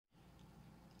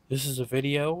This is a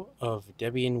video of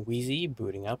Debian Wheezy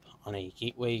booting up on a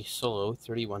Gateway Solo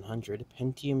 3100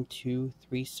 Pentium 2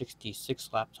 366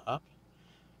 laptop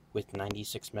with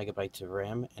 96 megabytes of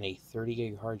RAM and a 30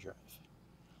 gig hard drive.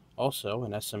 Also,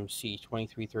 an SMC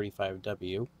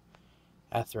 2335W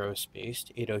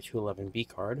Atheros-based 802.11b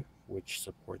card, which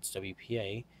supports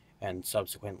WPA and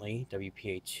subsequently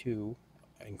WPA2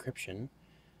 encryption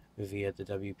via the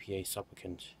WPA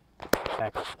supplicant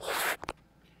packages.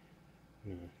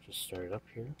 I'm gonna just start it up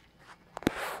here.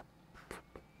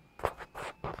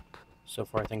 So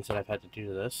far, things that I've had to do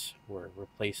to this were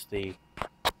replace the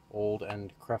old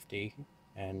and crufty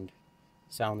and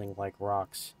sounding like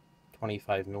rocks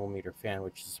 25mm fan,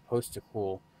 which is supposed to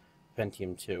cool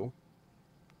Pentium 2.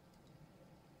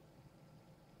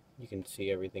 You can see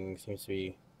everything seems to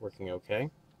be working okay.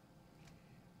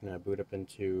 I'm going to boot up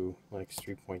into Linux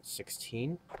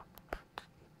 3.16.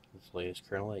 It's the latest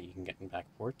kernel that you can get in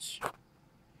Backports.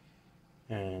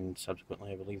 And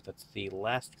subsequently, I believe that's the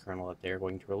last kernel that they're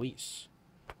going to release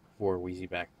for Wheezy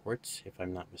Backports, if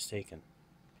I'm not mistaken.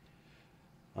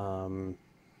 Well,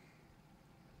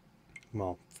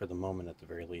 for the moment at the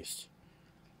very least.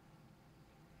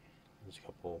 There's a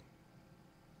couple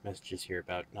messages here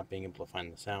about not being able to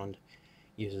find the sound.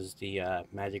 Uses the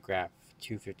Magigraph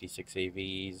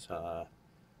 256AV's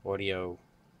audio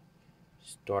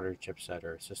daughter chipset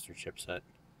or sister chipset.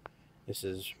 This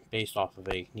is based off of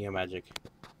a Magigraph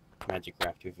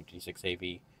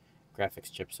 256AV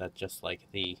graphics chipset, just like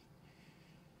the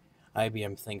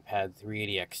IBM ThinkPad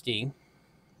 380XD,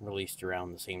 released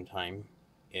around the same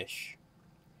time-ish.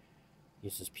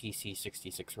 Uses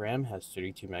PC66 RAM, has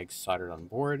 32 megs soldered on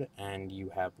board, and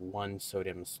you have one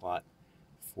SODIMM slot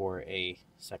for a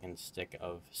second stick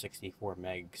of 64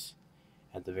 megs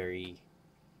at the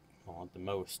at the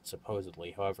most,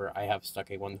 supposedly. However, I have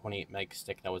stuck a 128 meg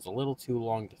stick that was a little too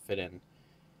long to fit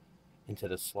into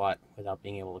the slot without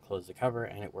being able to close the cover,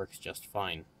 and it works just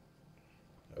fine.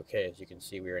 Okay, as you can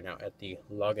see, we are now at the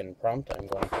login prompt. I'm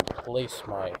going to place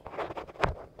my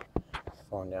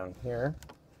phone down here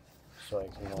so I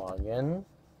can log in.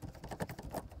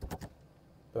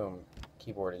 Boom.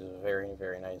 Keyboard is very,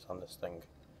 very nice on this thing.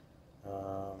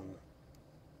 Pop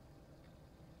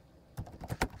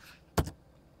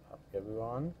Gabu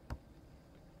on.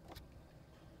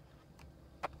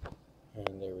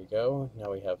 And there we go.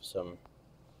 Now we have some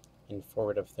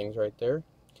informative things right there.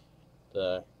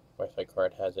 The Wi-Fi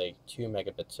card has a 2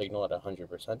 megabit signal at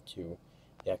 100% to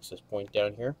the access point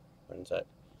down here. Runs at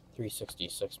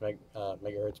 366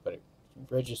 megahertz, but it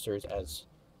registers as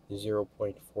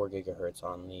 0.4 gigahertz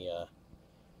on the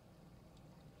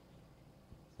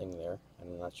thing there.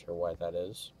 I'm not sure why that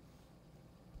is.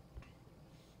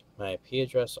 My IP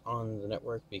address on the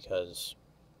network, because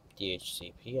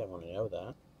DHCP, I want to know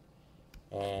that.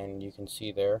 And you can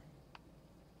see there,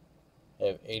 I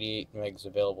have 88 megs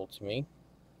available to me,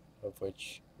 of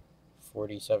which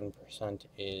 47%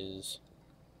 is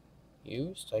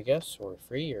used, I guess, or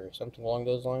free, or something along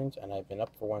those lines, and I've been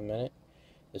up for 1 minute.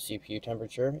 The CPU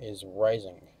temperature is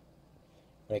rising.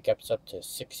 When it gets up to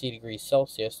 60 degrees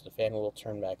Celsius, the fan will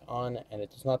turn back on, and it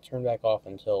does not turn back off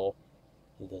until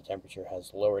the temperature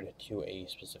has lowered to a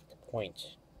specific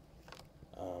point.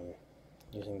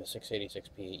 Using the 686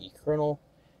 PII kernel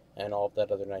and all of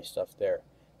that other nice stuff there.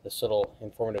 This little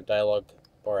informative dialog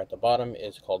bar at the bottom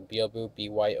is called Byobu,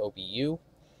 BYOBU,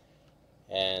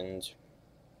 and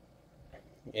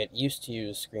it used to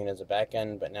use Screen as a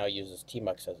backend, but now uses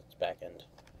Tmux as its backend.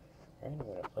 Alright, I'm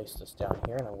going to place this down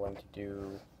here, and I'm going to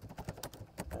do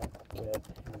get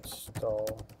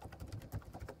install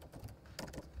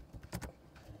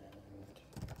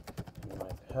and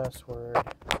my password.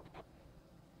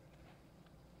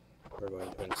 We're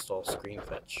going to install Screen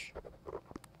Fetch.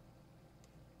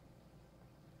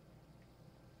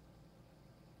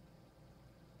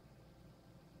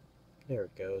 There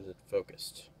it goes, it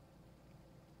focused.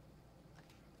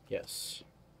 Yes.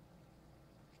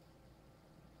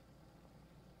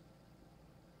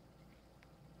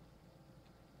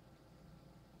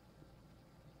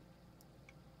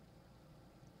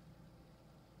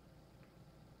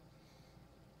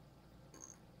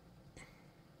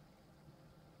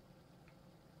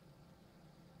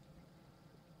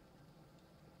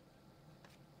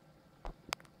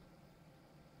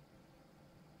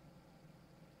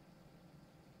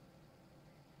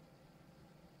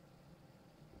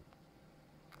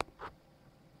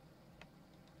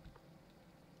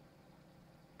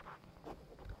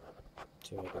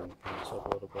 See if I can bring this up a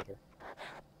little better.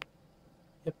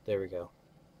 Yep, there we go.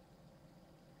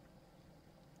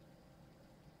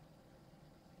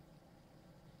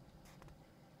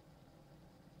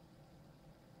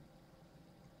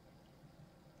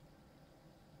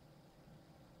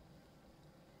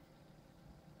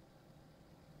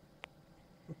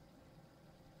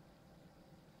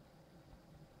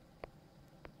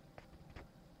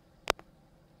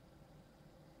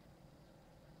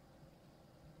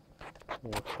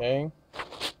 Okay.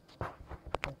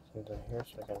 Into here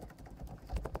so I can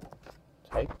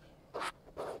type.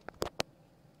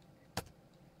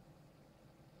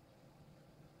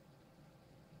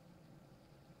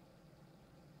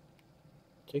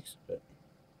 Takes a bit.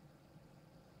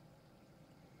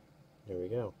 There we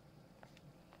go.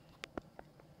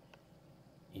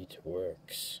 It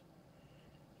works.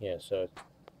 Yeah, so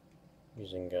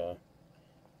using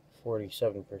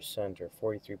 47%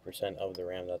 or 43% of the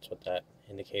RAM, that's what that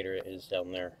indicator is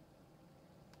down there.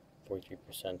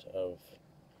 43% of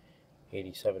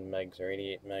 87 megs or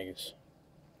 88 megs.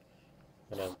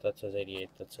 That says 88,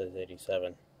 that says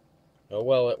 87. Oh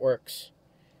well, it works.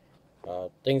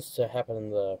 Things to happen in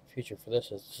the future for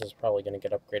this is probably going to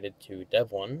get upgraded to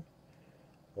Dev 1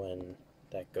 when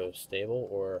that goes stable,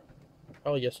 or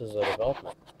probably just as a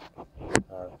development.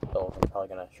 So I'm probably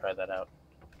going to try that out.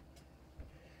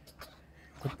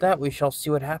 With that, we shall see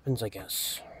what happens, I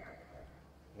guess.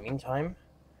 In the meantime,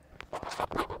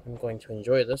 I'm going to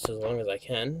enjoy this as long as I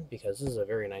can, because this is a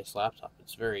very nice laptop.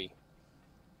 It's very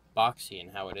boxy in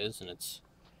how it is, and it's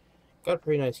got a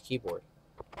pretty nice keyboard.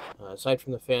 Aside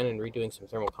from the fan and redoing some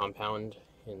thermal compound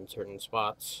in certain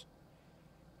spots,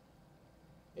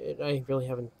 I really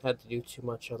haven't had to do too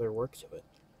much other work to it.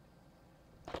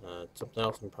 Something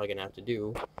else I'm probably going to have to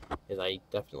do is I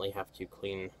definitely have to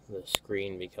clean the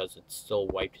screen because it's still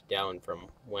wiped down from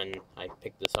when I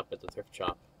picked this up at the thrift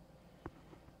shop.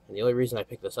 And the only reason I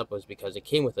picked this up was because it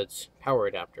came with its power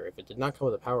adapter. If it did not come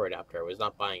with a power adapter, I was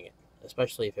not buying it,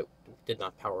 especially if it did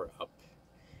not power up.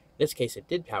 In this case, it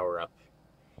did power up.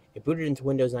 It booted into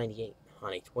Windows 98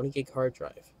 on a 20 gig hard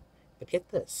drive. But get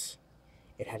this,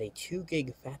 it had a 2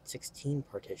 gig FAT16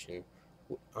 partition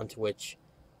onto which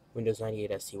Windows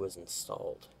 98 SE was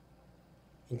installed.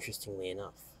 Interestingly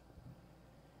enough,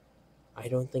 I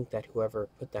don't think that whoever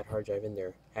put that hard drive in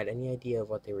there had any idea of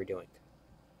what they were doing.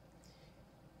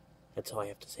 That's all I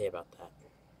have to say about that.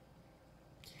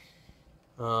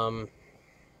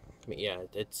 Yeah,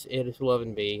 it is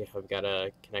 11B. I've got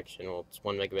a connection. Well, it's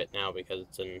 1 megabit now because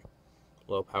it's in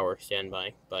low power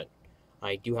standby, but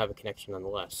I do have a connection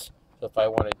nonetheless. So if I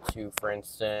wanted to, for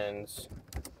instance,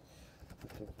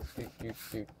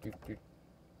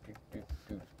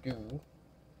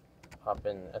 pop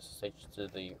in SSH to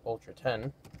the Ultra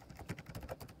 10,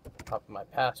 pop in my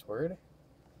password,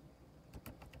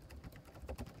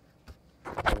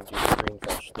 and do screen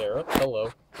fetch there. Oh,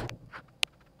 hello.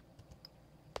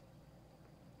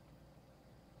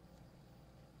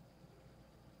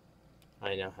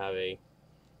 I now have a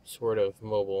sort of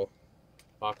mobile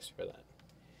box for that.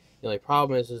 The only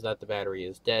problem is that the battery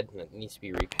is dead and it needs to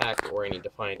be repacked, or I need to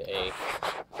find a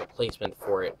replacement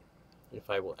for it, if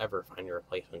I will ever find a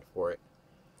replacement for it,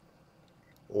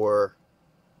 or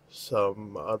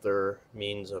some other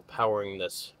means of powering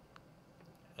this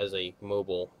as a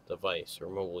mobile device or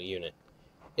mobile unit.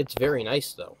 It's very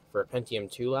nice though. For a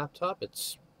Pentium 2 laptop,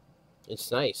 it's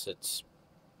nice. It's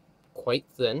quite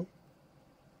thin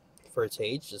for its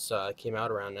age. This came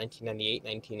out around 1998,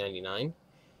 1999,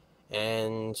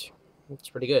 and it's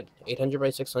pretty good. 800 by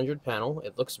 600 panel.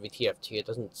 It looks to be TFT. It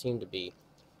doesn't seem to be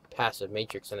passive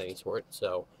matrix in any sort,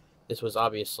 so this was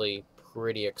obviously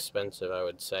pretty expensive, I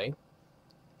would say.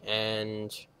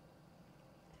 And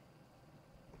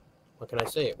what can I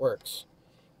say? It works.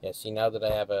 Yeah, see, now that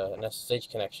I have an SSH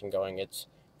connection going, it's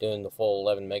doing the full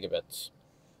 11 megabits.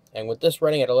 And with this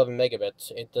running at 11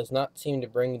 megabits, it does not seem to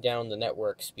bring down the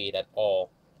network speed at all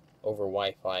over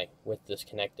Wi-Fi with this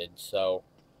connected. So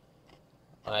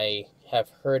I have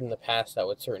heard in the past that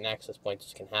with certain access points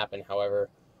this can happen. However,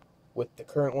 with the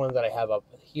current one that I have up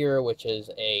here, which is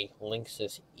a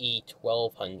Linksys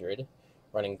E1200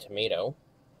 running Tomato,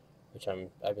 which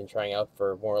I've been trying out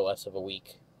for more or less of a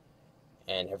week,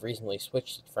 and have recently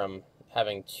switched it from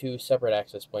having two separate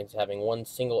access points to having one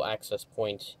single access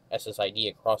point SSID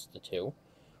across the two,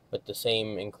 with the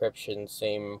same encryption,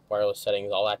 same wireless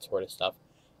settings, all that sort of stuff.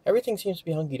 Everything seems to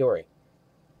be hunky-dory.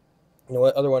 And the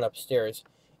other one upstairs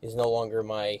is no longer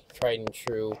my tried and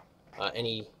true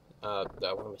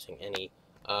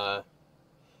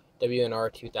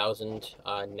WNR 2000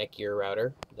 Netgear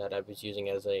router that I was using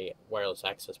as a wireless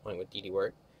access point with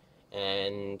DDWirt,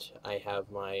 and I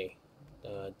have my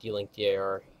D-Link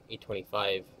DAR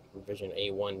 825 revision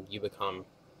A1 Ubicom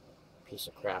piece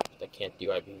of crap that can't do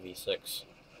IPv6.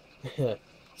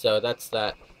 So that's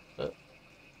that.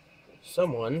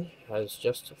 Someone has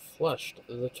just flushed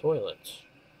the toilet.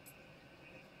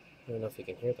 I don't know if you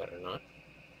can hear that or not.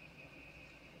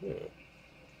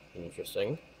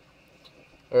 Interesting.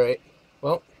 Alright,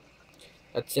 well,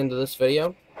 that's the end of this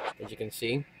video. As you can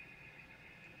see,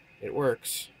 it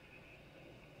works.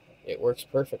 It works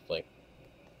perfectly.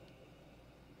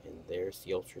 And there's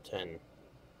the Ultra 10,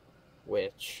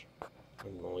 which,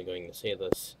 I'm only going to say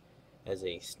this as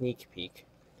a sneak peek,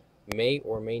 may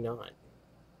or may not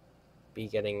be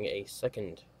getting a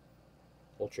second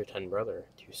Ultra 10 brother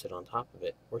to sit on top of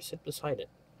it, or sit beside it,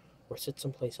 or sit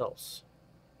someplace else.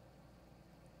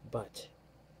 But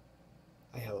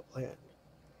I have a plan.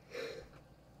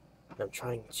 And I'm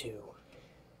trying to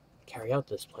carry out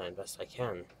this plan best I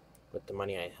can with the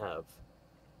money I have.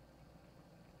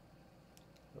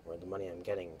 Or the money I'm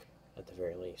getting, at the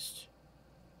very least.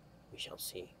 We shall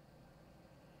see.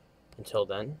 Until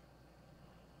then,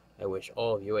 I wish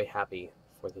all of you a happy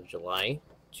 4th of July,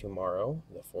 tomorrow,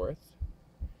 the 4th.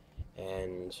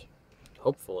 And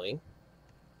hopefully,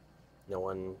 no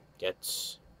one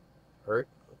gets hurt,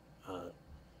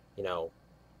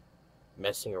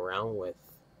 messing around with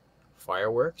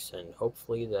fireworks, and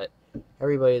hopefully that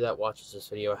everybody that watches this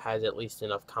video has at least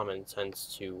enough common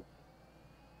sense to...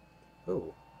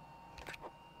 Ooh.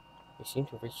 We seem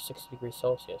to have reached 60 degrees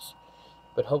Celsius.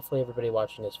 But hopefully everybody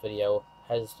watching this video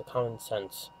has the common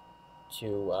sense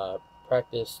to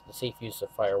practice the safe use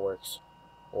of fireworks,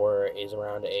 or is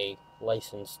around a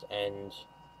licensed and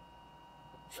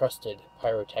trusted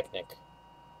pyrotechnic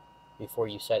before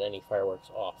you set any fireworks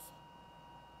off.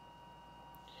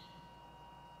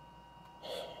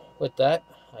 With that,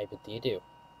 I bid thee adieu.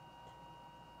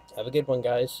 Have a good one,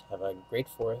 guys. Have a great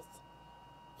 4th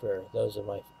for those of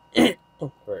my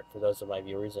for those of my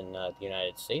viewers in the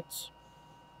United States.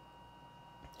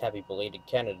 Happy belated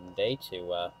Canada Day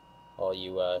to all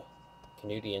you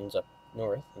Canadians up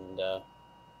north, and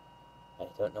I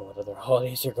don't know what other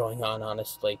holidays are going on,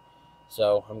 honestly.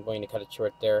 So I'm going to cut it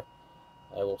short there.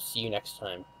 I will see you next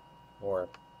time, or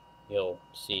you'll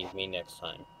see me next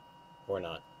time, or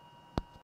not.